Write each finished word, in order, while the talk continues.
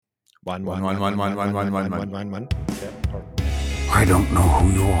One. I don't know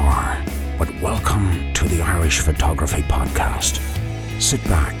who you are, but welcome to the Irish Photography Podcast. Sit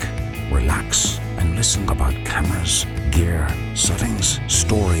back, relax, and listen about cameras, gear, settings,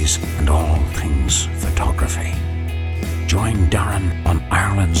 stories, and all things photography. Join Darren on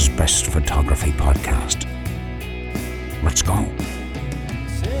Ireland's Best Photography Podcast. Let's go.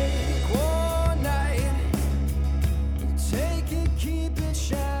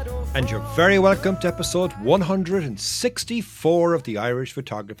 And you're very welcome to episode 164 of the Irish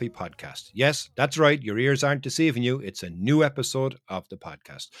Photography Podcast. Yes, that's right. Your ears aren't deceiving you. It's a new episode of the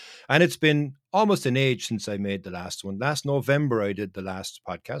podcast. And it's been almost an age since I made the last one. Last November, I did the last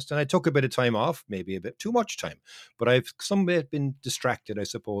podcast and I took a bit of time off, maybe a bit too much time. But I've some bit been distracted, I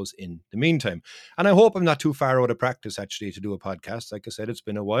suppose, in the meantime. And I hope I'm not too far out of practice, actually, to do a podcast. Like I said, it's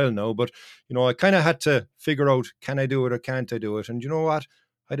been a while now. But, I kind of had to figure out, can I do it or can't I do it? And you know what?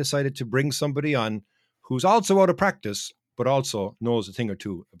 I decided to bring somebody on who's also out of practice, but also knows a thing or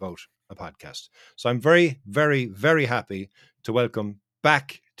two about a podcast. So I'm very, very, very happy to welcome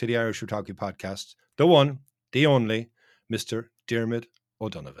back to the Irish Photography Podcast, the one, the only, Mr. Diarmuid O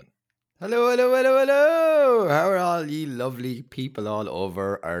Donovan. Hello. How are all ye lovely people all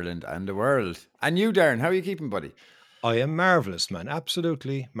over Ireland and the world? And you, Darren, how are you keeping, buddy? I am marvellous, man.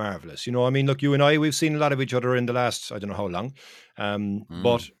 Absolutely marvellous. Look, you and I, we've seen a lot of each other in the last, I don't know how long,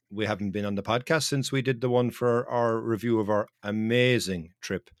 but we haven't been on the podcast since we did the one for our review of our amazing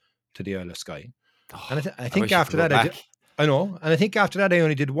trip to the Isle of Skye. And I think after that, I think after that, I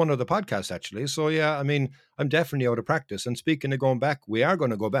only did one other podcast, actually. So, yeah, I'm definitely out of practice. And speaking of going back, we are going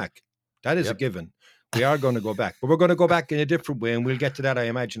to go back. That is a given. We are going to go back. But we're going to go back in a different way. And we'll get to that, I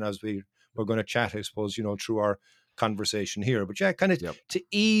imagine, as we're going to chat, I suppose, through our conversation here. But yeah, kind of to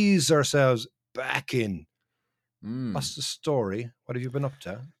ease ourselves back in. What's the story? What have you been up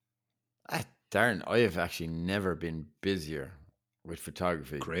to? Darren, I have actually never been busier with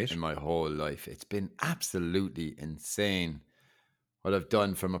photography in my whole life. It's been absolutely insane what I've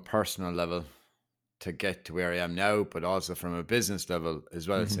done from a personal level to get to where I am now, but also from a business level as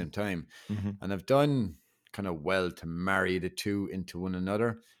well at the same time. And I've done kind of well to marry the two into one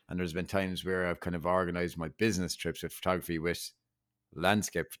another. And there's been times where I've kind of organized my business trips with photography with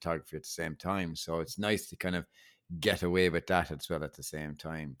landscape photography at the same time. So it's nice to kind of get away with that as well at the same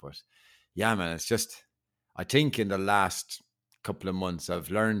time. But yeah, man, it's just, I think in the last couple of months, I've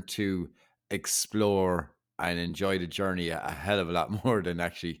learned to explore and enjoy the journey a hell of a lot more than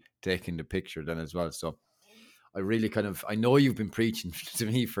actually taking the picture then as well. So I really I know you've been preaching to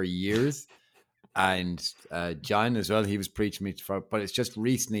me for years. And John as well, he was preaching me but it's just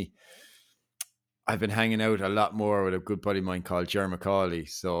recently I've been hanging out a lot more with a good buddy of mine called Ger McCauley.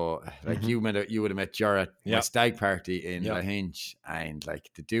 So you would have met Ger at my stag party in Lahinch, and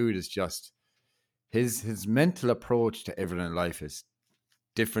like the dude is just his mental approach to everything in life is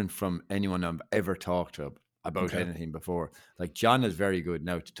different from anyone I've ever talked to about anything before. Like John is very good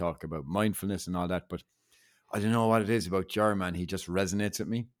now to talk about mindfulness and all that, but I don't know what it is about Ger, man. He just resonates with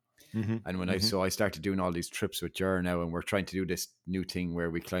me. And when I started doing all these trips with Ger now, and we're trying to do this new thing where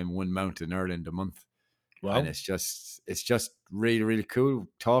we climb one mountain in Ireland a month. Wow. And it's just really, really cool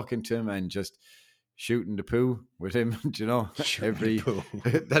talking to him and just shooting the poo with him,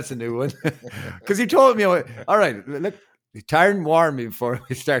 that's a new one. Because he told me, all right, look, Taryn warned me before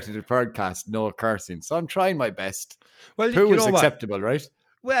we started the podcast, no cursing. So I'm trying my best. Well, poo is acceptable, right?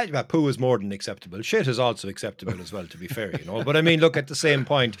 Well, poo is more than acceptable. Shit is also acceptable as well, to be fair, But look, at the same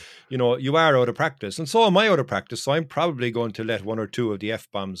point, you are out of practice, and so am I out of practice. So I'm probably going to let one or two of the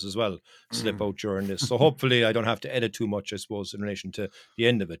F-bombs as well slip out during this. So hopefully I don't have to edit too much, I suppose, in relation to the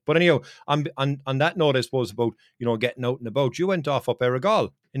end of it. But anyhow, on that note, I suppose, about, getting out and about, you went off up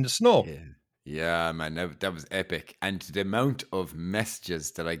Errigal in the snow. Yeah, man, that was epic. And the amount of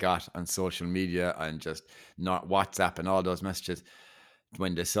messages that I got on social media and just not WhatsApp and all those messages,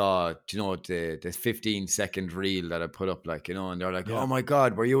 when they saw, the 15-second reel that I put up, and they're like, oh my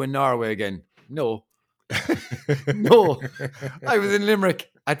God, were you in Norway again? No. No. I was in Limerick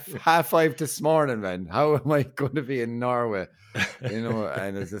at 5:30 this morning, man. How am I going to be in Norway?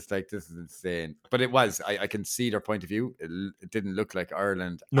 And it's just like, this is insane. But it was, I can see their point of view. It didn't look like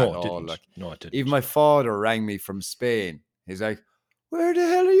Ireland at all. No, it didn't. Even my father rang me from Spain. He's like, where the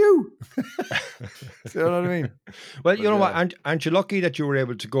hell are you? You know what I mean? Well, what? Aren't you lucky that you were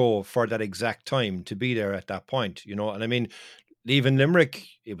able to go for that exact time to be there at that point? And leaving Limerick,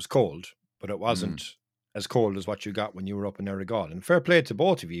 it was cold, but it wasn't as cold as what you got when you were up in Errigal. And fair play to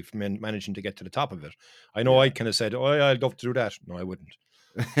both of you for managing to get to the top of it. I know I kind of said, I'd love to do that. No, I wouldn't.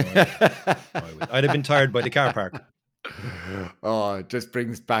 I'd have been tired by the car park. Oh, it just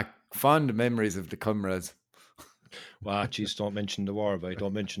brings back fond memories of the comrades. Well, geez, don't mention the war, but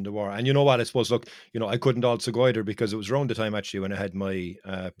don't mention the war. And you know what? I suppose, look, I couldn't also go either because it was around the time actually when I had my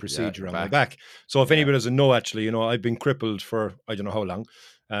procedure on my back. So if anybody doesn't know, actually, I've been crippled for I don't know how long,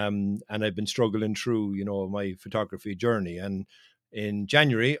 and I've been struggling through, my photography journey. And in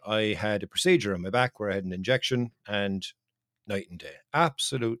January, I had a procedure on my back where I had an injection, and night and day,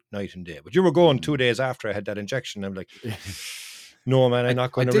 absolute night and day. But you were going 2 days after I had that injection. I'm like, no, man, I'm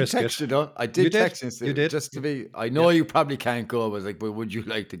not going to risk it. I did text you though. I did text you. You did? Just to be, I know you probably can't go. I was like, but would you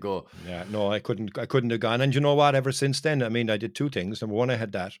like to go? Yeah, no, I couldn't have gone. And you know what? Ever since then, I mean, I did two things. Number one, I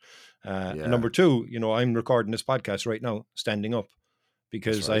had that. And number two, I'm recording this podcast right now, standing up,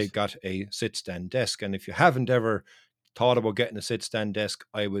 because I got a sit-stand desk. And if you haven't ever thought about getting a sit-stand desk,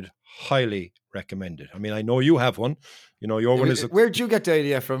 I would highly recommend it. I mean, I know you have one. Your one is. Where'd you get the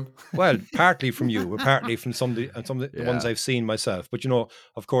idea from? Well, partly from you, but partly from some of the ones I've seen myself. But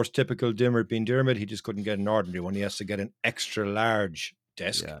of course, typical Diarmuid being Diarmuid, he just couldn't get an ordinary one. He has to get an extra large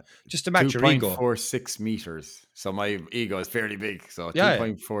desk just to match your ego. 2.46 meters. So my ego is fairly big. So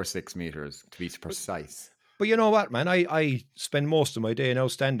 2.46 meters to be precise. But you know what, man? I spend most of my day now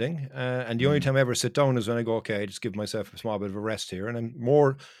standing, and the only time I ever sit down is when I go, okay, I just give myself a small bit of a rest here, and I'm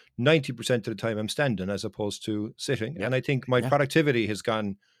more 90% of the time I'm standing as opposed to sitting. And I think my productivity has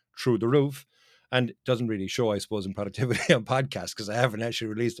gone through the roof, and it doesn't really show, I suppose, in productivity on podcasts because I haven't actually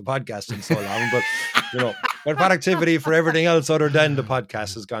released a podcast in so long. But my productivity for everything else other than the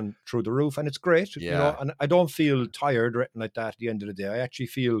podcast has gone through the roof, and it's great. And I don't feel tired or anything like that at the end of the day. I actually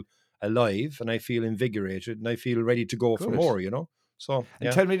feel alive, and I feel invigorated, and I feel ready to go for more, So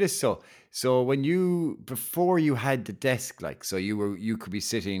and tell me this, so when before you had the desk, like, so you could be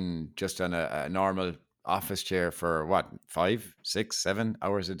sitting just on a normal office chair for what, 5, 6, 7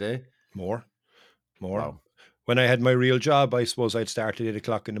 hours a day? More. Wow. When I had my real job, I suppose I'd start at 8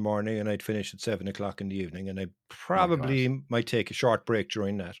 o'clock in the morning and I'd finish at 7 o'clock in the evening, and I probably might take a short break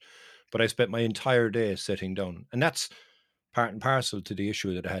during that, but I spent my entire day sitting down, and that's part and parcel to the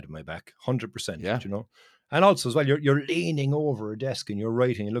issue that I had in my back, 100%, And also as well, you're leaning over a desk and you're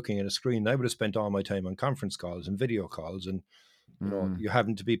writing and looking at a screen. I would have spent all my time on conference calls and video calls, and you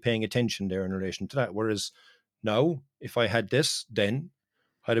happen to be paying attention there in relation to that. Whereas now, if I had this, then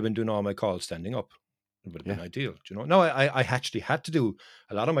I'd have been doing all my calls standing up. It would have been ideal, No, I actually had to do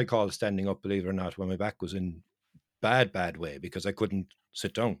a lot of my calls standing up, believe it or not, when my back was in bad way because I couldn't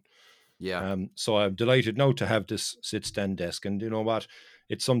sit down. Yeah. So I'm delighted now to have this sit-stand desk, and you know what?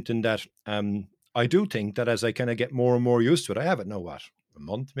 It's something that I do think that as I kind of get more and more used to it, I have it now, a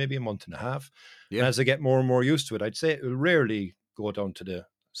month, maybe a month and a half. Yeah. And as I get more and more used to it, I'd say it will rarely go down to the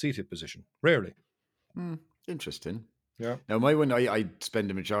seated position. Rarely. Interesting. Yeah. Now my one, I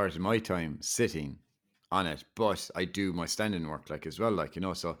spend the majority of my time sitting on it, but I do my standing work as well,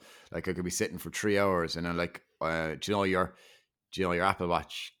 so I could be sitting for 3 hours, and I'm like, do you know your Apple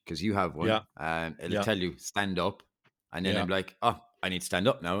Watch, because you have one, and it'll tell you stand up, and then I'm like, oh, I need to stand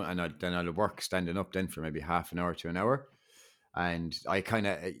up now, and then I'll work standing up then for maybe half an hour to an hour, and I kind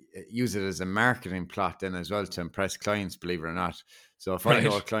of use it as a marketing plot then as well to impress clients, believe it or not. So if I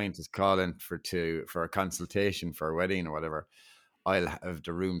know a client is calling for a consultation for a wedding or whatever, I'll have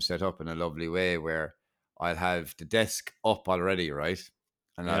the room set up in a lovely way where I'll have the desk up already, right?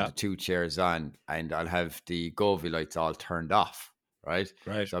 And I'll have the 2 chairs on, and I'll have the Govie lights all turned off, right?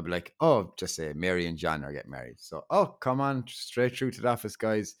 Right. So I'll be like, oh, just say Mary and John are getting married. So, oh, come on, straight through to the office,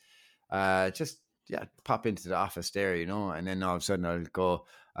 guys. Just pop into the office there, and then all of a sudden I'll go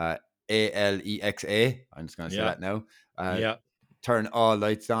ALEXA. I'm just going to say that now. Turn all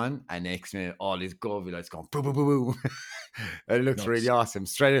lights on, and next minute all these Govie lights going boo, boo, boo, boo. It looks really awesome.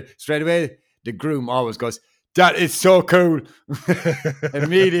 Straight away, the groom always goes, that is so cool.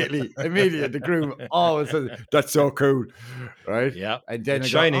 Immediately, the groom always says, that's so cool. Right? Yeah. And then I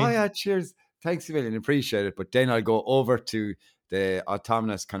go, oh yeah, cheers. Thanks a million. Appreciate it. But then I'll go over to the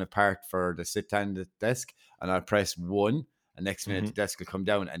autonomous kind of part for the sit-down desk, and I'll press 1, and next minute the desk will come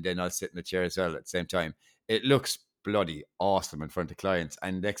down, and then I'll sit in the chair as well at the same time. It looks bloody awesome in front of clients.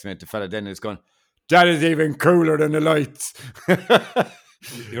 And next minute the fella then is going, that is even cooler than the lights.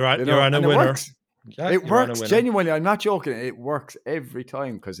 You're on a winner. It works genuinely. I'm not joking. It works every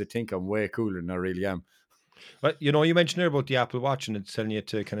time because I think I'm way cooler than I really am. But you mentioned there about the Apple Watch and it's telling you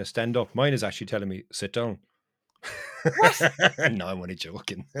to kind of stand up. Mine is actually telling me sit down. What? No, I'm only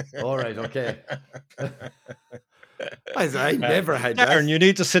joking. All right, okay. I never had that. Darren, you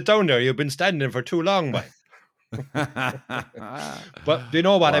need to sit down there. You've been standing for too long, man. But do you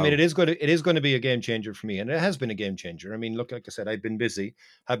know what? I mean, Wow. it is going to be a game changer for me, and it has been a game changer. I mean, look, like I said, I've been busy,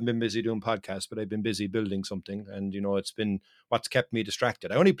 haven't been busy doing podcasts, but I've been busy building something, and it's been what's kept me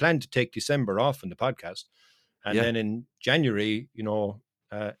distracted. I only planned to take December off in the podcast, and Yeah. then in January,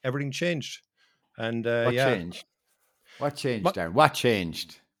 everything changed, and What yeah, changed? What changed, my, Darren? What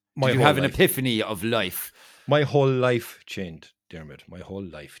changed? my Did you whole have an life, epiphany of life? my whole life changed, Diarmuid. My whole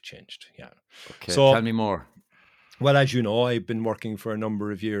life changed. Yeah. Okay, tell So, me more. well, as you know, I've been working for a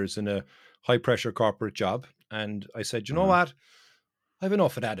number of years in a high pressure corporate job. And I said, you know Uh-huh. what? I've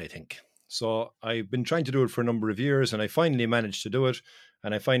enough of that, I think. So I've been trying to do it for a number of years and I finally managed to do it.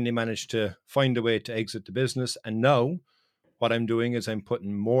 And I finally managed to find a way to exit the business. And now what I'm doing is I'm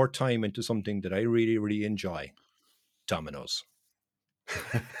putting more time into something that I really, really enjoy. Dominoes.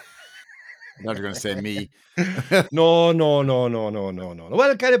 I'm not going to say me. No, no, no, no, no, no, no.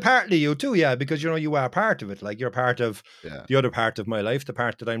 Well, kind of partly you too, yeah, because you are part of it. Like you're part of Yeah. the other part of my life, the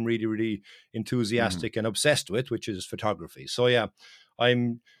part that I'm really, really Mm-hmm. enthusiastic and obsessed with, which is photography. So yeah,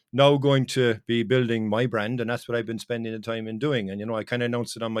 I'm now going to be building my brand, and that's what I've been spending the time in doing. And I kind of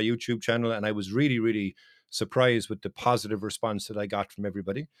announced it on my YouTube channel, and I was really, really surprised with the positive response that I got from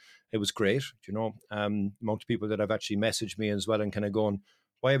everybody. It was great, amount of people that have actually messaged me as well and kind of going,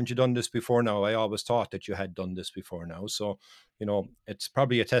 why haven't you done this before now? I always thought that you had done this before now. So, it's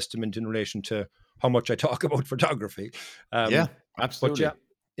probably a testament in relation to how much I talk about photography. Yeah, But absolutely.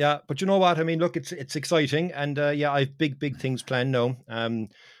 yeah. But you know what? I mean, look, it's exciting, and yeah, I've big things planned now.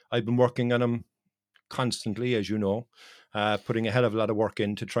 I've been working on them constantly, as you know, putting a hell of a lot of work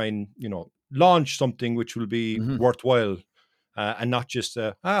in to try and launch something which will be Mm-hmm. worthwhile. And not just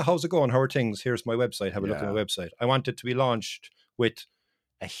how's it going? How are things? Here's my website. Have a look at my Yeah. website. I want it to be launched with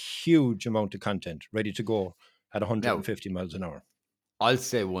a huge amount of content ready to go at Now, 150 miles an hour. I'll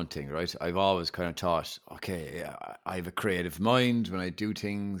say one thing, right? I've always kind of thought, okay, yeah, I have a creative mind when I do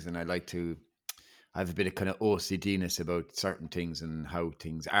things, and I like to I have a bit of kind of OCDness about certain things and how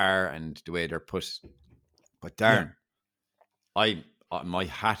things are and the way they're put. But Yeah. darn, my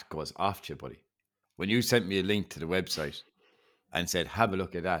hat goes off to you, buddy. When you sent me a link to the website and said, "Have a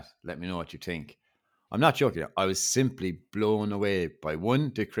look at that. Let me know what you think." I'm not joking. I was simply blown away by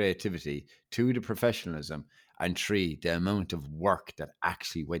one, the creativity, two, the professionalism, and three, the amount of work that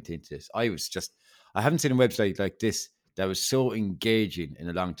actually went into this. I haven't seen a website like this that was so engaging in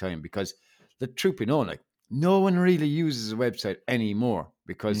a long time, because the truth be known, like, no one really uses a website anymore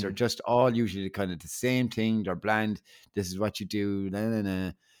because they're Mm. just all usually kind of the same thing. They're bland. This is what you do. Nah,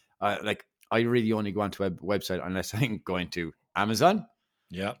 nah, nah. Like, I really only go onto a website unless I'm going to Amazon,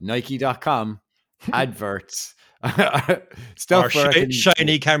 Yeah. Nike.com, adverts, Or stuff where I can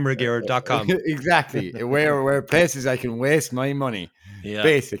shinycameragear.com. exactly where places I can waste my money. Yeah.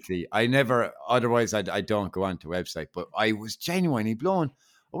 Basically, I never. Otherwise, I don't go onto a website. But I was genuinely blown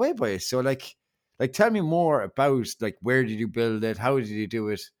away by it. So, tell me more about, like, where did you build it? How did you do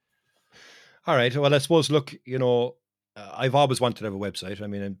it? All right. Well, I suppose, look, I've always wanted to have a website. I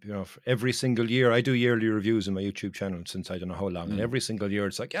mean, every single year I do yearly reviews in my YouTube channel since I don't know how long. And Mm, every single year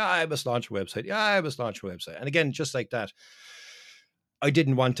it's like, yeah, I must launch a website. Yeah, I must launch a website. And again, just like that, I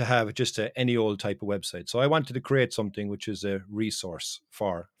didn't want to have just any old type of website. So I wanted to create something which is a resource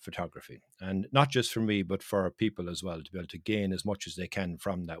for photography, and not just for me, but for people as well, to be able to gain as much as they can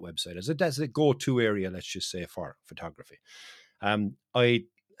from that website as a go-to area, let's just say, for photography. I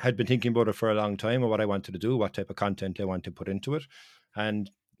had been thinking about it for a long time, and what I wanted to do, what type of content I want to put into it.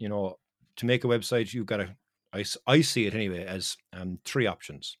 And, to make a website, you've got to, I see it anyway as three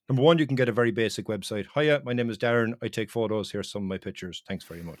options. Number one, you can get a very basic website. Hiya, my name is Darren. I take photos. Here's some of my pictures. Thanks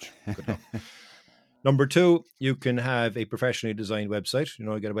very much. Good luck. Number two, you can have a professionally designed website.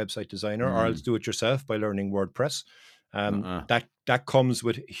 You get a website designer, or else mm, do it yourself by learning WordPress. uh-uh. That comes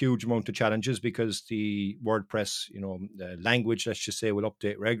with a huge amount of challenges because the WordPress, the language, let's just say, will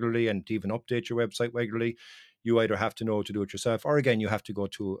update regularly, and to even update your website regularly, you either have to know to do it yourself, or again, you have to go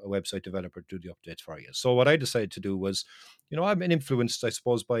to a website developer to do the updates for you. So what I decided to do was, I've been influenced, I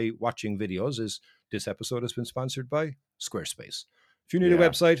suppose, by watching videos. Is this episode has been sponsored by Squarespace. If you need a Yeah.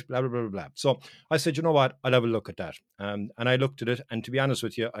 website, blah, blah, blah, blah, blah. So I said, you know what? I'll have a look at that. And I looked at it. And to be honest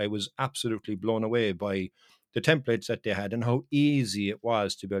with you, I was absolutely blown away by the templates that they had and how easy it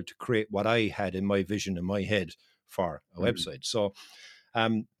was to be able to create what I had in my vision in my head for a Mm, website. So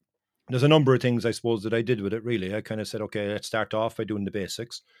um, there's a number of things, I suppose, that I did with it, really. I kind of said, okay, let's start off by doing the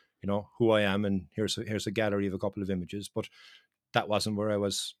basics, who I am. And here's a gallery of a couple of images. But that wasn't where I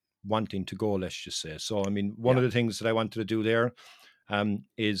was wanting to go, let's just say. So, I mean, one yeah. of the things that I wanted to do there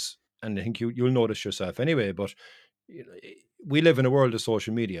is, and I think you'll notice yourself anyway, but we live in a world of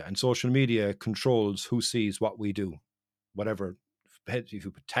social media, and social media controls who sees what we do, whatever. If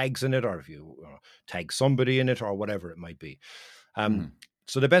you put tags in it, or if you tag somebody in it, or whatever it might be.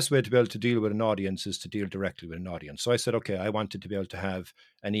 So the best way to be able to deal with an audience is to deal directly with an audience. So I said, okay, I wanted to be able to have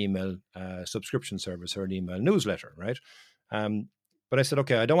an email subscription service or an email newsletter, right? But I said,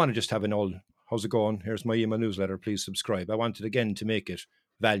 okay, I don't want to just have an old, how's it going? Here's my email newsletter. Please subscribe. I wanted, again, to make it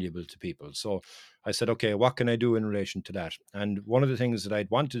valuable to people. So I said, okay, what can I do in relation to that? And one of the things that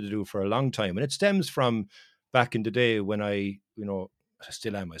I'd wanted to do for a long time, and it stems from back in the day when I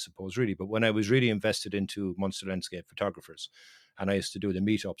still am, I suppose, really, but when I was really invested into Munster landscape photographers, and I used to do the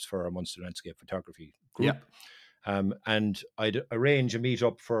meetups for our Munster landscape photography group. And I'd arrange a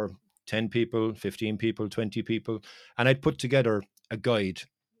meetup for 10 people, 15 people, 20 people, and I'd put together a guide,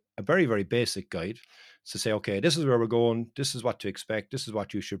 a very, very basic guide, to say, okay, this is where we're going, this is what to expect, this is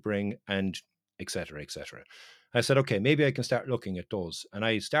what you should bring, and etc., etc. I said, okay, maybe I can start looking at those. And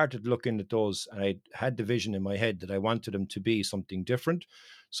I started looking at those, and I had the vision in my head that I wanted them to be something different.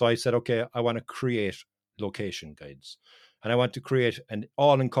 So I said, okay, I want to create location guides. And I want to create an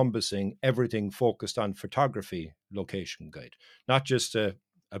all-encompassing, everything focused on photography location guide, not just a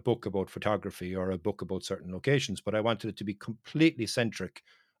book about photography or a book about certain locations, but I wanted it to be completely centric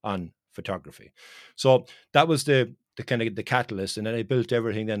on photography. So that was the kind of the catalyst, and then I built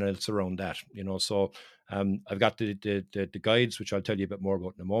everything then else around that. So I've got the guides, which I'll tell you a bit more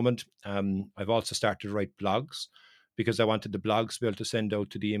about in a moment. I've also started to write blogs, because I wanted the blogs to be able to send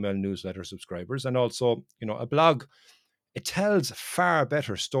out to the email newsletter subscribers. And also, a blog, it tells a far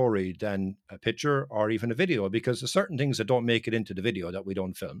better story than a picture or even a video, because there's certain things that don't make it into the video that we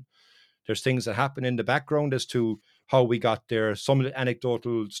don't film. There's things that happen in the background as to how we got there, some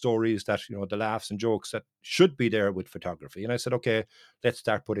anecdotal stories that, the laughs and jokes that should be there with photography. And I said, okay, let's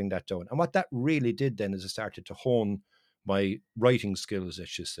start putting that down. And what that really did then is it started to hone my writing skills, I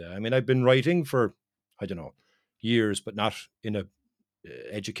should say. I mean, I've been writing for, I don't know, years, but not in a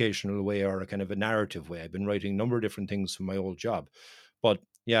educational way or a kind of a narrative way. I've been writing a number of different things from my old job. But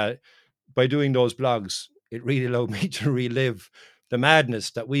yeah, by doing those blogs, it really allowed me to relive the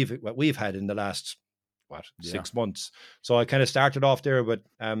madness that we've had in the last 6 months. So I kind of started off there with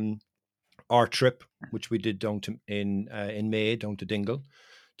our trip, which we did down to in May, down to Dingle,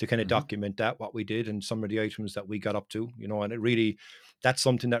 to kind of document that, what we did and some of the items that we got up to, and it really, that's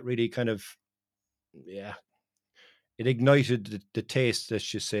something that really kind of, it ignited the taste, let's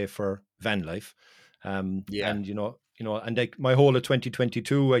just say, for van life. And and like my whole of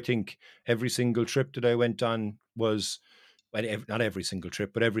 2022, I think every single trip that I went on was, well, not every single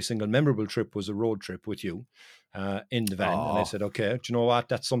trip, but every single memorable trip was a road trip with you in the van. And I said, okay, do you know what?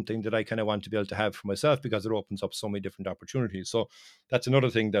 That's something that I kind of want to be able to have for myself, because it opens up so many different opportunities. So that's another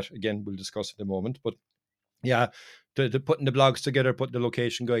thing that, again, we'll discuss in a moment. But yeah, the putting the blogs together, put the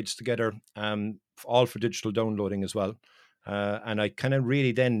location guides together, all for digital downloading as well. And I kind of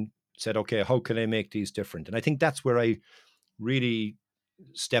really then said, okay, how can I make these different? And I think that's where I really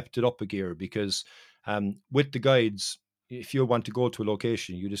stepped it up a gear, because with the guides, if you want to go to a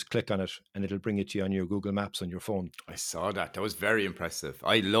location, you just click on it and it'll bring it to you on your Google Maps on your phone. I saw that. That was very impressive.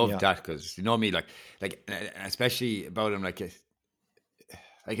 I loved that, because you know me, like especially about them, like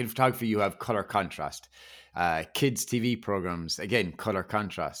in photography, you have color contrast. Kids TV programs, again, color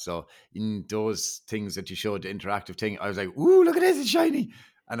contrast. So in those things that you showed, the interactive thing, I was like, ooh, look at this, it's shiny.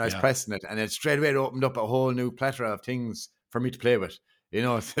 And I was pressing it, and it straight away opened up a whole new plethora of things for me to play with.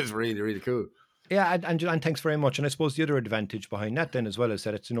 It's really, really cool. Yeah, and thanks very much. And I suppose the other advantage behind that then as well is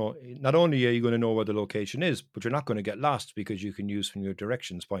that it's, not only are you going to know where the location is, but you're not going to get lost, because you can use from your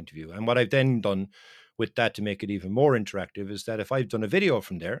directions point of view. And what I've then done with that to make it even more interactive is that if I've done a video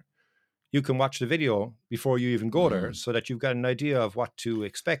from there, you can watch the video before you even go there, so that you've got an idea of what to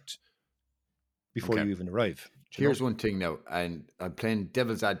expect before you even arrive. Here's one thing now, and I'm playing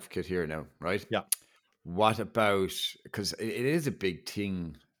devil's advocate here now, right? Yeah. What about, because it is a big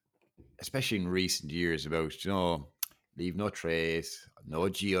thing, especially in recent years, about, leave no trace, no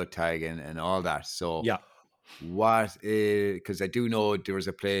geotagging and all that. So what is, because I do know there was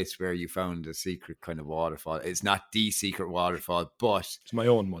a place where you found a secret kind of waterfall. It's not the secret waterfall, but it's my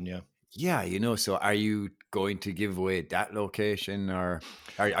own one. Yeah, so are you going to give away that location, or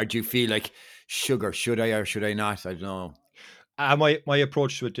do you feel like, should I or should I not? I don't know. My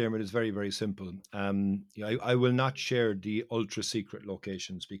approach to it, Diarmuid, is very, very simple. I will not share the ultra secret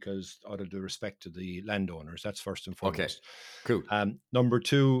locations, because out of the respect to the landowners, that's first and foremost. Okay, cool. Number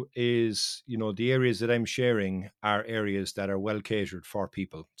two is, the areas that I'm sharing are areas that are well catered for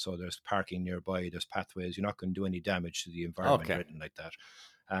people. So there's parking nearby, there's pathways. You're not going to do any damage to the environment or anything like that.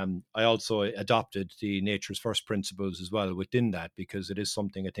 I also adopted the nature's first principles as well within that, because it is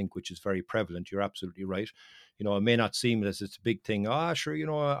something I think which is very prevalent. You're absolutely right. You know, it may not seem as it's a big thing. Sure, you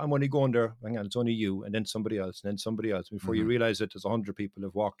know, I'm only going there. Hang on, it's only you, and then somebody else, and then somebody else. Before you realize that there's 100 people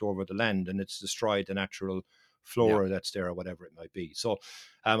have walked over the land, and it's destroyed the natural flora that's there, or whatever it might be. So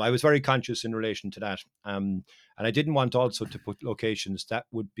I was very conscious in relation to that. And I didn't want also to put locations that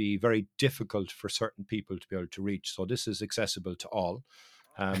would be very difficult for certain people to be able to reach. So this is accessible to all.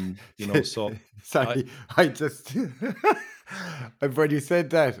 You know, so sorry, I just when you said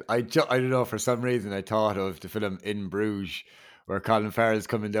that, I don't know, for some reason I thought of the film In Bruges, where Colin Farrell's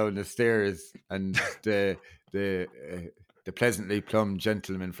coming down the stairs and the pleasantly plumb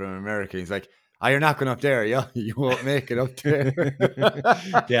gentleman from America, he's like, you're not going up there, yeah? You won't make it up there.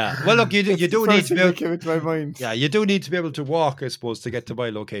 Yeah. Well, look, you do need to be able, came into my mind. Yeah, you do need to be able to walk, I suppose, to get to my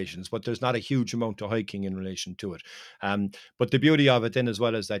locations, but there's not a huge amount of hiking in relation to it. But the beauty of it then as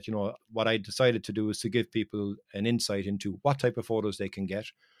well is that, you know, what I decided to do is to give people an insight into what type of photos they can get,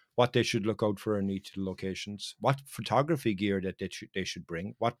 what they should look out for in each of the locations, what photography gear that they should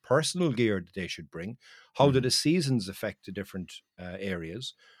bring, what personal gear that they should bring, how do the seasons affect the different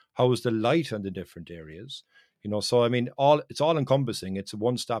areas, how is the light on the different areas, you know. So I mean, it's all encompassing. It's a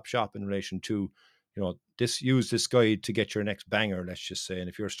one-stop shop in relation to, you know, use this guide to get your next banger, let's just say. And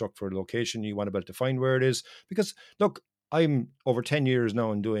if you're stuck for a location, you want to be able to find where it is, because look, I'm over 10 years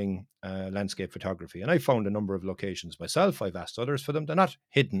now in doing landscape photography, and I found a number of locations myself. I've asked others for them. They're not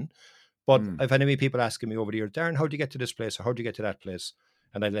hidden, but I've had many people asking me over the years, Darren, how do you get to this place, or how do you get to that place?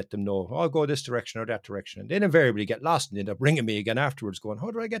 And I let them know, I'll go this direction or that direction. And they invariably get lost and end up ringing me again afterwards going, how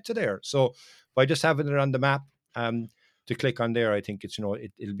do I get to there? So by just having it on the map to click on there, I think it's, you know,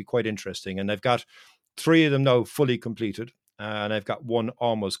 it'll be quite interesting. And I've got 3 of them now fully completed. And I've got 1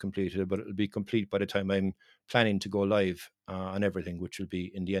 almost completed, but it'll be complete by the time I'm planning to go live on everything, which will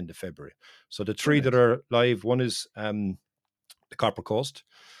be in the end of February. So the 3 that are live, one is the Copper Coast.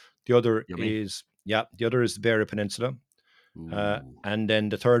 The other is the Beara Peninsula. And then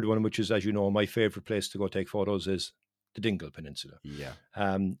the third one, which is, as you know, my favorite place to go take photos, is the Dingle Peninsula. Yeah.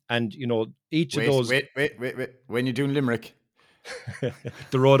 And, you know, each of those... Wait. When you're doing Limerick?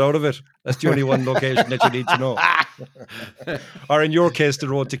 The road out of it. That's the only one location that you need to know. Or in your case, the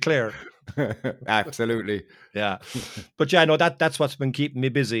road to Clare. Absolutely. Yeah. But yeah, no, that's what's been keeping me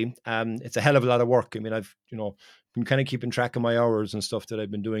busy. It's a hell of a lot of work. I mean, I've, you know, been kind of keeping track of my hours and stuff that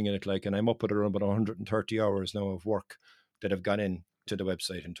I've been doing in it, like, and I'm up at around about 130 hours now of work that have gone in to the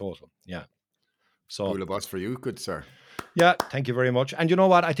website in total. Yeah. So cool boss for you, good sir. Yeah, thank you very much. And you know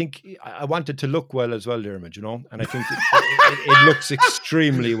what? I think I wanted to look well as well, Diarmuid, you know, and I think it looks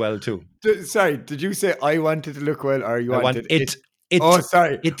extremely well too. Sorry, did you say I wanted to look well, or you wanted it? Oh,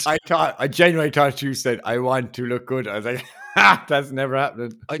 sorry. I genuinely thought you said I want to look good. I was like, that's never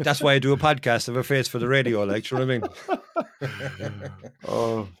happening. That's why I do a podcast. I have a face for the radio, like, you know what I mean?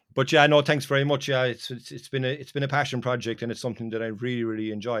 Oh. But yeah, no, thanks very much. Yeah, it's been a passion project, and it's something that I really,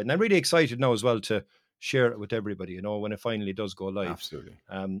 really enjoyed, and I'm really excited now as well to share it with everybody. You know, when it finally does go live, absolutely,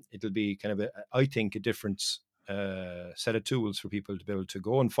 it'll be kind of I think a different set of tools for people to be able to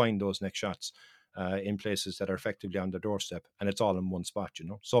go and find those next shots in places that are effectively on their doorstep, and it's all in one spot. You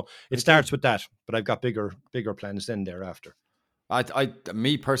know, so it starts with that, but I've got bigger plans then thereafter.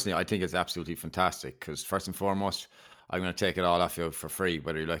 Me personally, I think it's absolutely fantastic, because first and foremost, I'm going to take it all off you for free,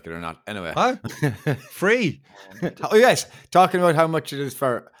 whether you like it or not. Anyway. Huh? Free? Oh, yes. Talking about how much it is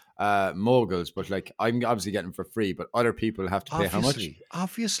for moguls, but like, I'm obviously getting for free, but other people have to pay how much?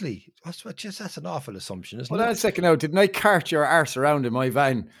 Obviously. That's an awful assumption, isn't it? Well, that's second out. Didn't I cart your arse around in my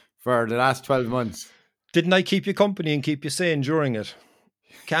van for the last 12 months? Didn't I keep you company and keep you sane during it?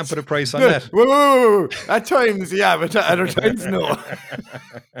 Can't put a price on that. Whoa. At times, yeah, but at other times, no.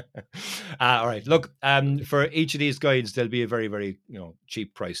 All right. Look, for each of these guides, there'll be a very, very, you know,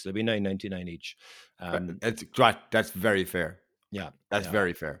 cheap price. They'll be $9.99 each. That's very fair. Yeah, that's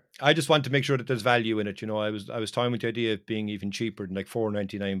very fair. I just want to make sure that there's value in it. You know, I was toying with the idea of being even cheaper than like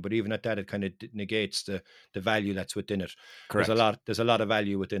 $4.99, but even at that, it kind of negates the value that's within it. Correct. There's a lot of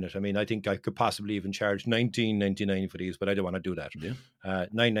value within it. I mean, I think I could possibly even charge $19.99 for these, but I don't want to do that. Yeah.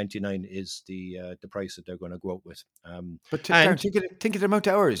 $9.99 is the price that they're going to go out with. But think of the amount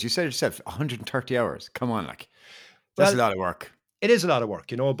of hours. You said yourself, 130 hours. Come on, like, that's a lot of work. It is a lot of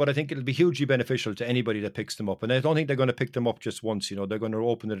work, you know, but I think it'll be hugely beneficial to anybody that picks them up. And I don't think they're going to pick them up just once, you know, they're going to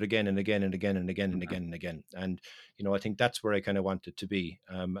open it again and again and again and again and again and again. And, you know, I think that's where I kind of want it to be.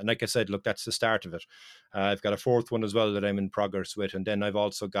 And like I said, look, that's the start of it. I've got a 4th one as well that I'm in progress with. And then I've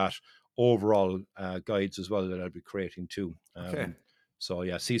also got overall guides as well that I'll be creating too. Okay. So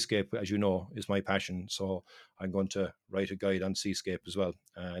yeah, Seascape, as you know, is my passion. So I'm going to write a guide on Seascape as well,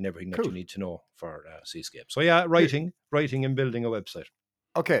 and everything that you Cool. need to know for Seascape. So yeah, writing and building a website.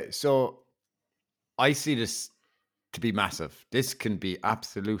 Okay, so I see this to be massive. This can be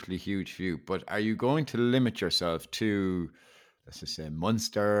absolutely huge for you, but are you going to limit yourself to, let's just say,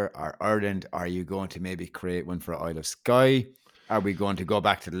 Munster or Ireland? Are you going to maybe create one for Isle of Skye? Are we going to go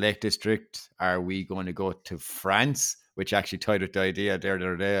back to the Lake District? Are we going to go to France, which actually tied with the idea there the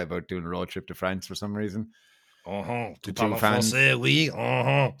other day about doing a road trip to France for some reason? Tu parles français, oui.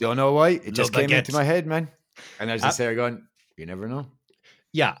 Don't know why. It just came into my head, man. And I was just there going, you never know.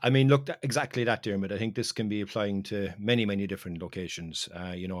 Yeah, I mean, look, exactly that, Diarmuid. I think this can be applying to many, many different locations.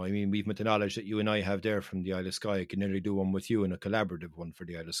 You know, I mean, we've met the knowledge that you and I have there from the Isle of Skye. I can nearly do one with you and a collaborative one for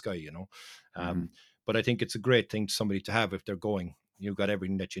the Isle of Skye, you know. But I think it's a great thing to somebody to have if they're going. You've got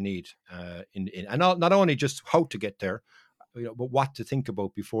everything that you need and not only just how to get there, you know, but what to think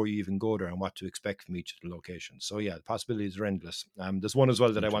about before you even go there and what to expect from each of the locations. So yeah, the possibilities are endless. There's one as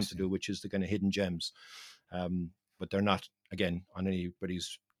well that I want to do, which is the kind of hidden gems. But they're not, again, on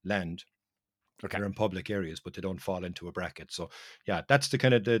anybody's land. Okay. They're in public areas, but they don't fall into a bracket. So yeah, that's the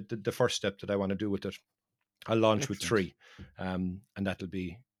kind of the first step that I want to do with it. I'll launch with 3, and that'll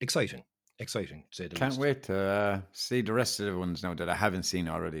be exciting, to say the least. Can't wait to see the rest of the ones now that I haven't seen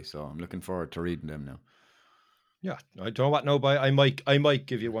already. So I'm looking forward to reading them now. Yeah, I don't know what now, but I might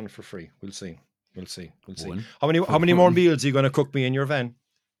give you one for free. We'll see. One. How many more meals are you going to cook me in your van?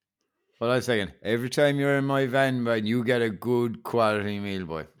 Well, I was saying, every time you're in my van, man, you get a good quality meal,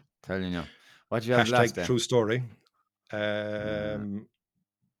 boy. Telling you. What you have last time? True story. I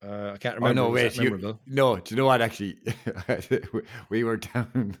can't remember. Oh no, wait. No, do you know what? Actually, we were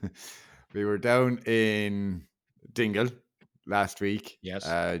down. We were down in Dingle last week. Yes.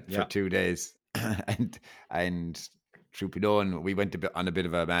 For 2 days, and trooping on, we went on a bit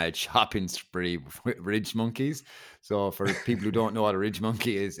of a mad shopping spree with ridge monkeys. So for people who don't know what a ridge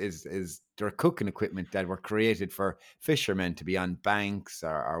monkey is they're cooking equipment that were created for fishermen to be on banks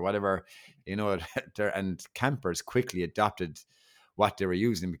or whatever, you know. And campers quickly adopted what they were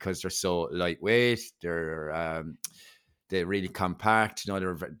using because they're so lightweight. They're really compact. You know,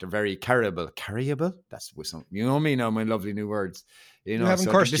 they're very carryable. That's with some, you know me now, my lovely new words. You know, haven't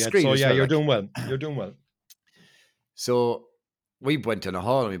cursed yet, so yeah, you're doing well. You're doing well. So we went in a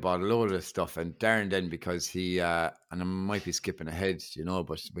hall and we bought a load of this stuff. And Darren then, because he, and I might be skipping ahead, you know,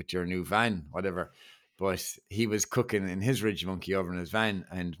 but with your new van, whatever, but he was cooking in his Ridge Monkey over in his van,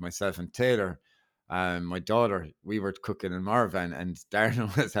 and myself and Taylor, my daughter, we were cooking in our van, and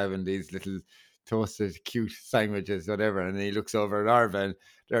Darren was having these little toasted cute sandwiches, whatever, and he looks over at our van.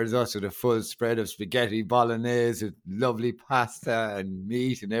 There's also the full spread of spaghetti bolognese with lovely pasta and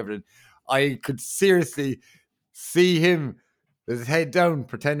meat and everything. I could seriously see him with his head down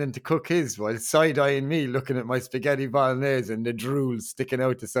pretending to cook his while side-eyeing me looking at my spaghetti bolognese and the drool sticking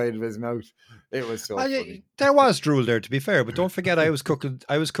out the side of his mouth. It was so funny. There was drool there, to be fair, but don't forget I was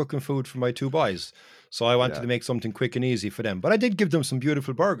cooking food for my 2 boys. So I wanted to make something quick and easy for them. But I did give them some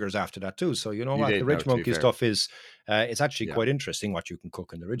beautiful burgers after that too. So you know what? The Ridge Monkey stuff is, it's actually quite interesting what you can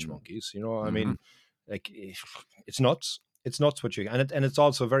cook in the Ridge Monkeys. You know, I mean, like, it's nuts. It's nuts what you, and it's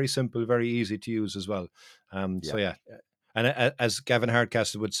also very simple, very easy to use as well. So yeah. And as Gavin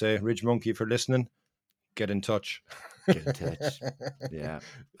Hardcastle would say, Ridge Monkey, if you're listening, get in touch. Get in touch. Yeah,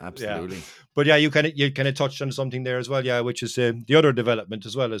 absolutely. Yeah. But yeah, you kind of touched on something there as well, yeah, which is the other development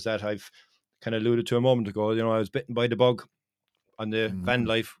as well, is that I've kind of alluded to a moment ago. You know, I was bitten by the bug on the van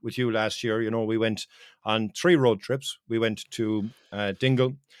life with you last year. You know, we went on 3 road trips. We went to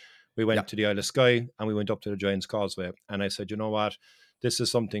Dingle, we went to the Isle of Skye, and we went up to the Giant's Causeway. And I said, you know what, this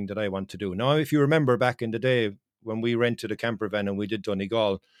is something that I want to do. Now, if you remember back in the day when we rented a camper van and we did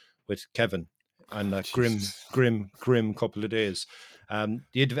Donegal with Kevin on that grim couple of days.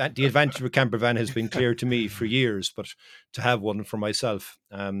 The advantage of a camper van has been clear to me for years, but to have one for myself.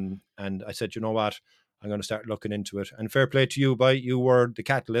 And I said, you know what, I'm going to start looking into it. And fair play to you, you were the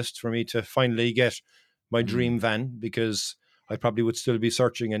catalyst for me to finally get my dream van, because I probably would still be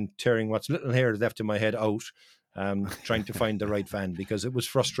searching and tearing what's little hair left in my head out, trying to find the right van, because it was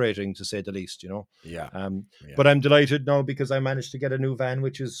frustrating to say the least, you know. But I'm delighted now because I managed to get a new van,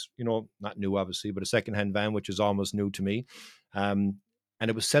 which is, you know, not new obviously, but a secondhand van, which is almost new to me. And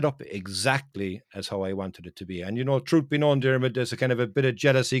it was set up exactly as how I wanted it to be. And, you know, truth be known, Diarmuid, there's a kind of a bit of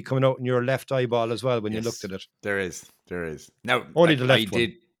jealousy coming out in your left eyeball as well when you looked at it. There is. Now, only the left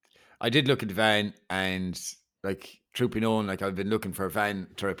one. I did look at the van, and like, truth be known, like, I've been looking for a van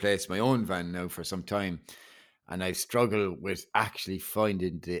to replace my own van now for some time. And I struggle with actually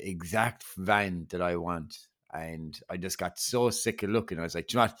finding the exact van that I want. And I just got so sick of looking. I was like,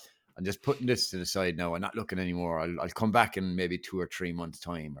 "Do you know what? I'm just putting this to the side now. I'm not looking anymore. I'll come back in maybe 2 or 3 months'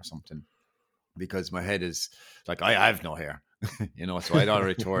 time or something." Because my head is like, I have no hair, so I'd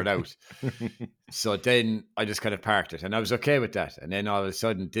already tore it out. So then I just kind of parked it and I was okay with that. And then all of a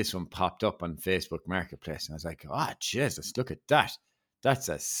sudden this one popped up on Facebook Marketplace and I was like, Jesus, look at that. That's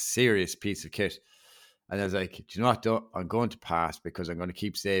a serious piece of kit. And I was like, do you know what, though? I'm going to pass because I'm going to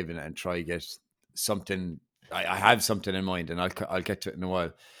keep saving it and try get something. I have something in mind and I'll get to it in a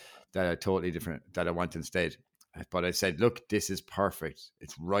while that are totally different that I want instead. But I said, look, this is perfect.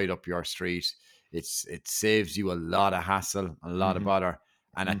 It's right up your street. It saves you a lot of hassle, a lot of bother.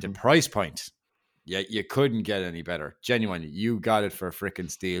 And at the price point, you couldn't get any better. Genuinely, you got it for a freaking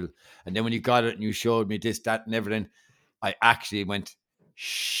steal. And then when you got it and you showed me this, that, and everything, I actually went,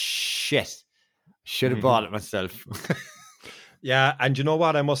 shit, should have bought it myself. Yeah, and you know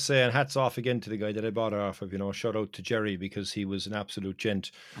what, I must say, and hats off again to the guy that I bought it off of, shout out to Jerry, because he was an absolute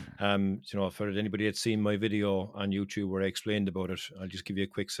gent. For anybody that's seen my video on YouTube where I explained about it, I'll just give you a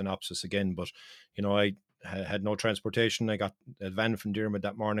quick synopsis again. But, I had no transportation. I got a van from Diarmuid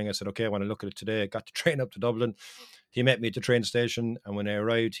that morning. I said, okay, I want to look at it today. I got the train up to Dublin. He met me at the train station, and when I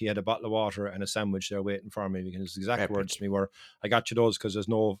arrived, he had a bottle of water and a sandwich there waiting for me, because his exact words to me were, I got you those because there's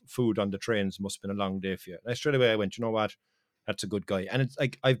no food on the trains. Must have been a long day for you. And straight away I went, you know what? That's a good guy. And it's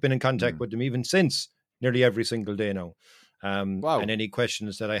like, I've been in contact with him even since, nearly every single day now. Wow. And any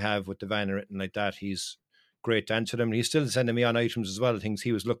questions that I have with the van or anything like that, he's great to answer them. And he's still sending me on items as well, things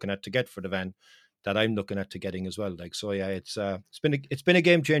he was looking at to get for the van that I'm looking at to getting as well. Like, so yeah, it's been a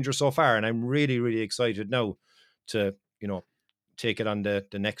game changer so far. And I'm really, really excited now to, take it on the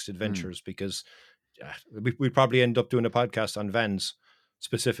next adventures, because we probably end up doing a podcast on vans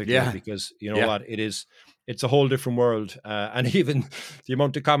specifically, because what it's a whole different world, and even the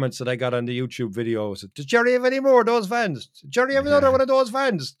amount of comments that I got on the YouTube videos, does Jerry have any more of those vans? Does Jerry have another one of those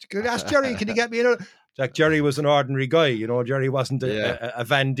vans? Ask Jerry, can you get me another? Like, Jerry was an ordinary guy, Jerry wasn't a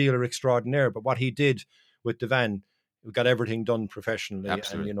van dealer extraordinaire, but what he did with the van, we got everything done professionally.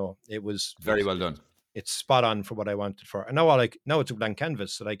 Absolutely. And it was very well done. It's spot on for what I wanted for. And now it's a blank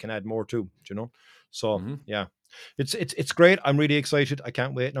canvas that I can add more to, So yeah, it's great. I'm really excited. I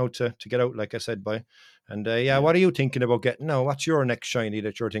can't wait now to get out, like I said, by. And what are you thinking about getting now? What's your next shiny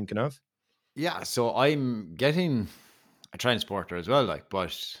that you're thinking of? Yeah, so I'm getting a transporter as well,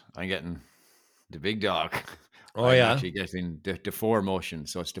 but I'm getting the big dog. Oh, I'm actually getting the 4Motion.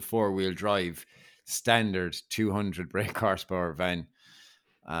 So it's the 4-wheel drive standard 200 brake horsepower van.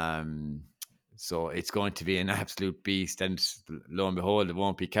 So it's going to be an absolute beast, and lo and behold, it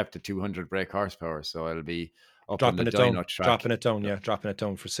won't be kept at 200 brake horsepower. So it'll be up on the dyno track. Dropping it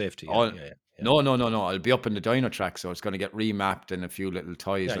down for safety. No. I'll be up in the dyno track, so it's going to get remapped and a few little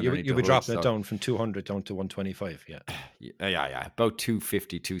toys. Yeah, you'll be dropping it down from 200 down to 125. Yeah. About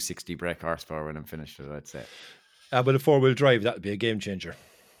 250, 260 brake horsepower when I'm finished with it, I'd say. But a 4-wheel drive, that would be a game changer.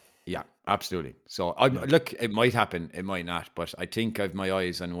 Yeah, absolutely. So look, it might happen, it might not, but I think I've my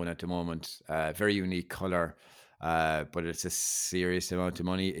eyes on one at the moment. Very unique color, but it's a serious amount of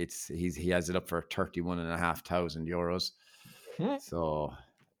money. He has it up for 31,500 euros. So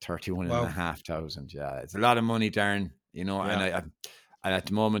 31,500. Yeah, it's a lot of money, Darren. And and at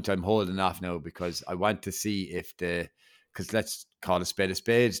the moment I'm holding off now because I want to see if because let's call a spade,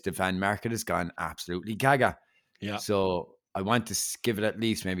 the van market has gone absolutely gaga. Yeah. So I want to give it at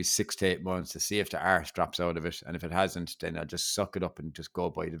least maybe 6 to 8 months to see if the arse drops out of it. And if it hasn't, then I'll just suck it up and just go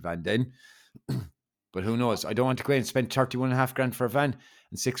buy the van then. But who knows? I don't want to go and spend 31.5 grand for a van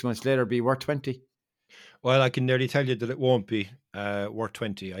and 6 months later be worth 20. Well, I can nearly tell you that it won't be worth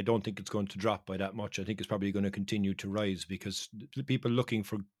 20. I don't think it's going to drop by that much. I think it's probably going to continue to rise because the people looking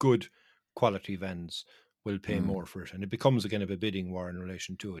for good quality vans will pay more for it. And it becomes a kind of a bidding war in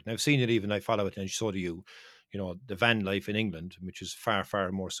relation to it. And I've seen it even, I follow it, and so do you. The van life in England, which is far,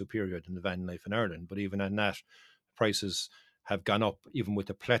 far more superior than the van life in Ireland. But even on that, prices have gone up, even with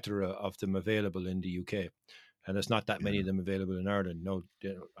the plethora of them available in the UK. And there's not that many of them available in Ireland. No,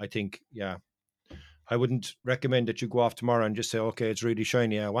 I think, I wouldn't recommend that you go off tomorrow and just say, okay, it's really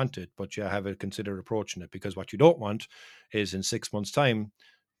shiny, I want it. But you have a considered approaching it, because what you don't want is in 6 months' time,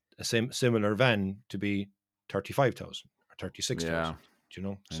 a similar van to be 35,000 or 36,000,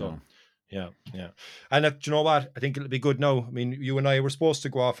 So, yeah. And do you know what? I think it'll be good now. I mean, you and I were supposed to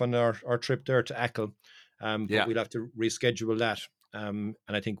go off on our trip there to Achill, but we'll have to reschedule that. And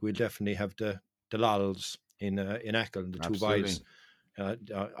I think we'll definitely have the lols in Achill, the two buys.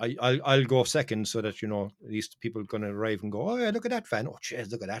 I'll go second so that, at least people are going to arrive and go, oh, yeah, look at that van. Oh, jeez,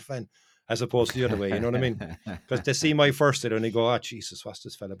 look at that van. As opposed to the other way, you know what I mean? Because they see my first, and they go, oh, Jesus, what's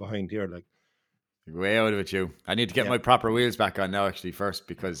this fella behind here? Like, Way out of it, you. I need to get my proper wheels back on now, actually, first,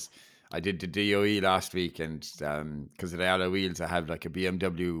 because I did the DOE last week, and because of the alloy wheels, I have like a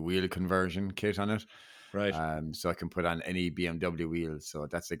BMW wheel conversion kit on it. Right. So I can put on any BMW wheels. So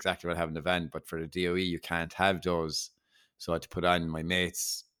that's exactly what I have in the van. But for the DOE, you can't have those. So I had to put on my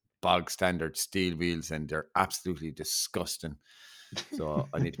mate's bog standard steel wheels, and they're absolutely disgusting. So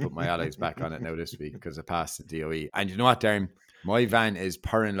I need to put my alloys back on it now this week because I passed the DOE. And you know what, Darren? My van is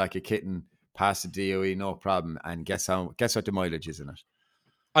purring like a kitten. Pass the DOE, no problem. And guess what the mileage is in it?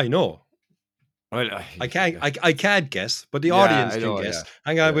 I know. Well, I can't guess, but the audience can guess.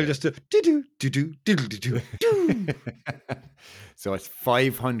 Hang on, we'll just do. So it's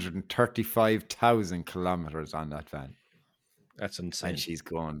 535,000 kilometers on that van. That's insane. And she's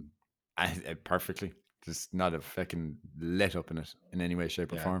going perfectly. Just not a fucking let up in it in any way,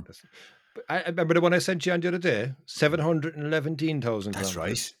 shape, or form. I remember the one I sent you on the other day. 711,000 kilometers. That's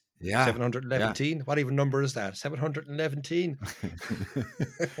right. Yeah. 711. Yeah. What even number is that? 711. Do you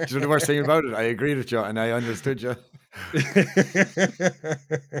know the worst thing about it? I agreed with you and I understood you.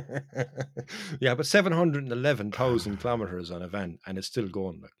 Yeah, but 711,000 kilometers on a van and it's still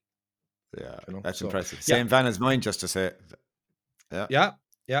going. Like, yeah, you know? That's impressive. Same van as mine, just to say. Yeah.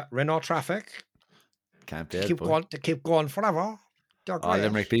 Renault Traffic. Can't they keep going forever. All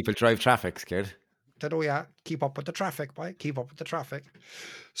Limerick people drive traffics, kid. Keep up with the traffic, boy. Keep up with the traffic.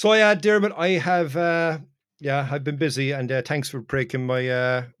 So Diarmuid, I have I've been busy, and thanks for breaking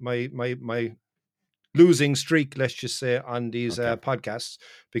my my losing streak, let's just say, on these podcasts,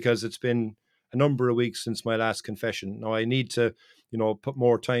 because it's been a number of weeks since my last confession. Now I need to, put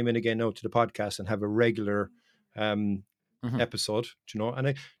more time in again now to the podcast and have a regular episode, and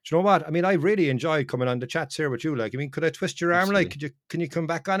do you know what? I mean, I really enjoy coming on the chats here with you. Like, I mean, could I twist your arm? Like, can you come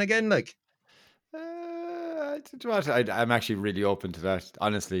back on again? Like, I'm actually really open to that,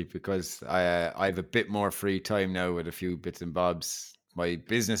 honestly, because I have a bit more free time now with a few bits and bobs. My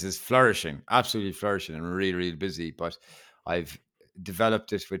business is flourishing, absolutely flourishing, and really, really busy. But I've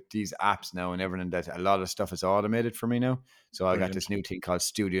developed it with these apps now and everything, that a lot of stuff is automated for me now. So I got this new thing called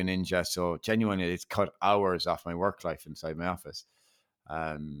Studio Ninja. So genuinely, it's cut hours off my work life inside my office.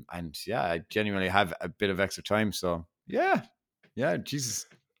 And I genuinely have a bit of extra time. So yeah, Jesus.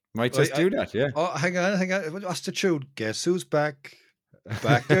 Might just do that, yeah. Oh, hang on. What's the tune? Guess who's back?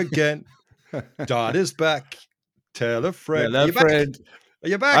 Back again. Dot is back. Tell a friend. Are you back? Are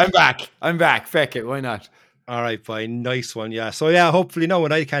you back? I'm back. Feck it. Why not? All right, fine. Nice one. Yeah. So hopefully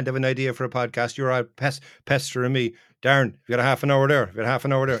when I can't have an idea for a podcast, you're out pestering me. Darren, you got a half an hour there. No, I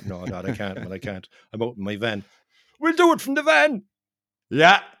can't. Well, I can't. I'm out in my van. We'll do it from the van.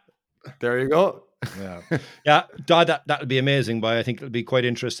 Yeah. There you go. That'll be amazing, but I think it'll be quite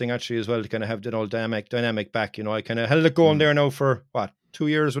interesting actually as well to kind of have that old dynamic back. I kind of held it going there now for 2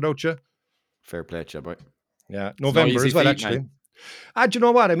 years without you. Fair play to you, boy. Yeah, November as well, actually. Do you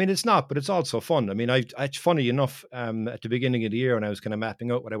know what? I mean, it's not, but it's also fun. I mean, it's funny enough, at the beginning of the year when I was kind of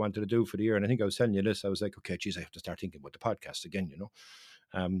mapping out what I wanted to do for the year, and I think I was telling you this, I was like, okay, geez, I have to start thinking about the podcast again,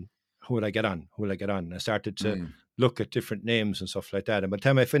 who will I get on? And I started to look at different names and stuff like that. And by the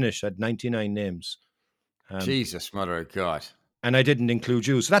time I finished, I had 99 names. Jesus, mother of God. And I didn't include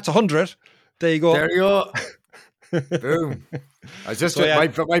you. So that's 100. There you go. Boom. I just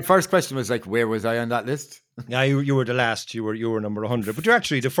my first question was like, where was I on that list? Yeah, you were the last. You were number 100. But you're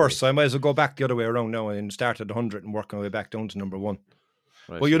actually the first. So I might as well go back the other way around now and start at 100 and work my way back down to number 1.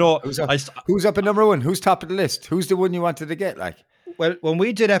 Right, well, who's up at number 1? Who's top of the list? Who's the one you wanted to get? Like, well, when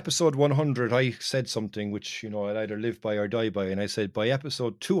we did episode 100, I said something which I'd either live by or die by, and I said by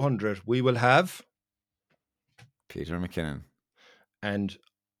episode 200 we will have Peter McKinnon, and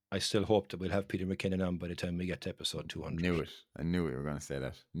I still hope that we'll have Peter McKinnon on by the time we get to episode 200. I knew we were going to say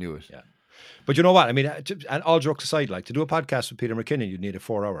that. Knew it. Yeah, but you know what? I mean, and all jokes aside, like, to do a podcast with Peter McKinnon, you'd need a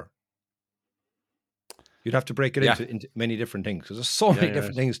 4-hour. You'd have to break it into many different things, because there's so many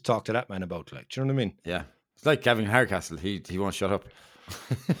different things to talk to that man about. Like, do you know what I mean? Yeah, it's like Gavin Hardcastle. He won't shut up.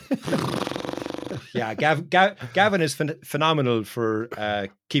 Yeah, Gavin is phenomenal for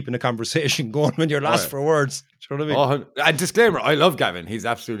keeping a conversation going when you're lost for words. Do you know what I mean? And disclaimer, I love Gavin. He's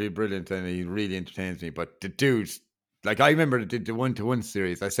absolutely brilliant and he really entertains me. But the dude, like, I remember the 1-to-1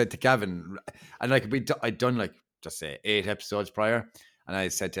 series. I said to Gavin, and like I'd done like just say 8 episodes prior, and I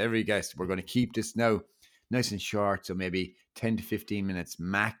said to every guest, we're going to keep this now nice and short, so maybe 10 to 15 minutes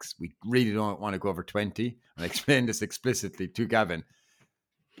max. We really don't want to go over 20. And I explained this explicitly to Gavin.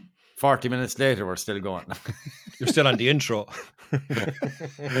 40 minutes later, we're still going. You're still on the intro.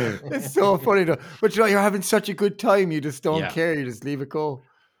 It's so funny though. But you're having such a good time. You just don't care. You just leave it go.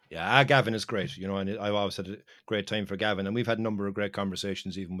 Yeah, Gavin is great, you know, and I've always had a great time for Gavin, and we've had a number of great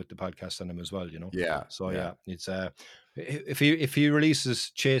conversations even with the podcast on him as well, you know. Yeah. So yeah, it's if he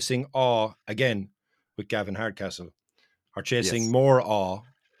releases Chasing Awe again with Gavin Hardcastle, or Chasing More Awe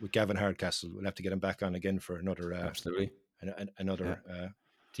with Gavin Hardcastle, we'll have to get him back on again for another absolutely another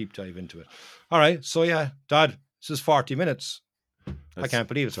deep dive into it. All right, so yeah, Dad, this is 40 minutes. I can't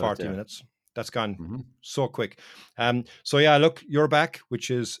believe it's 40 minutes. That's gone so quick. So yeah, look, you're back, which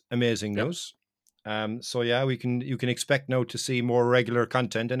is amazing news. So yeah, you can expect now to see more regular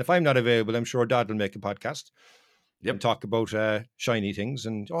content. And if I'm not available, I'm sure Dad will make a podcast. And talk about shiny things.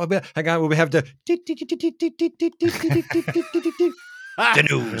 And hang on, we have the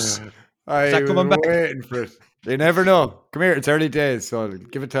news. Is that coming back? Waiting for it. You never know. Come here, it's early days, so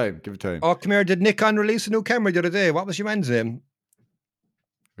give it time. Oh, come here. Did Nikon release a new camera the other day? What was your man's name?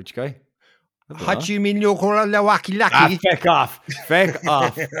 Which guy? Feck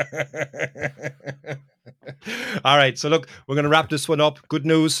off. All right, so look, we're going to wrap this one up. Good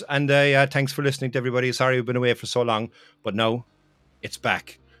news, and thanks for listening to everybody. Sorry we've been away for so long, but now it's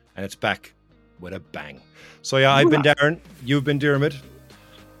back, and it's back with a bang. So yeah, I've been Darren, you've been Diarmuid,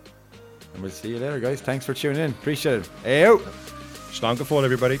 and we'll see you later, guys. Thanks for tuning in. Appreciate it. Ayo. Slán go fóill,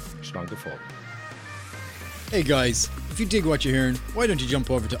 everybody. Slán go fóill. Hey guys, if you dig what you're hearing, why don't you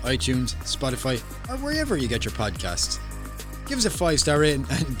jump over to iTunes, Spotify, or wherever you get your podcasts. Give us a 5-star rating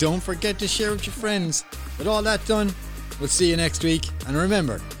and don't forget to share with your friends. With all that done, we'll see you next week. And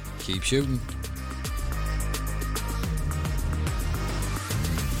remember, keep shooting.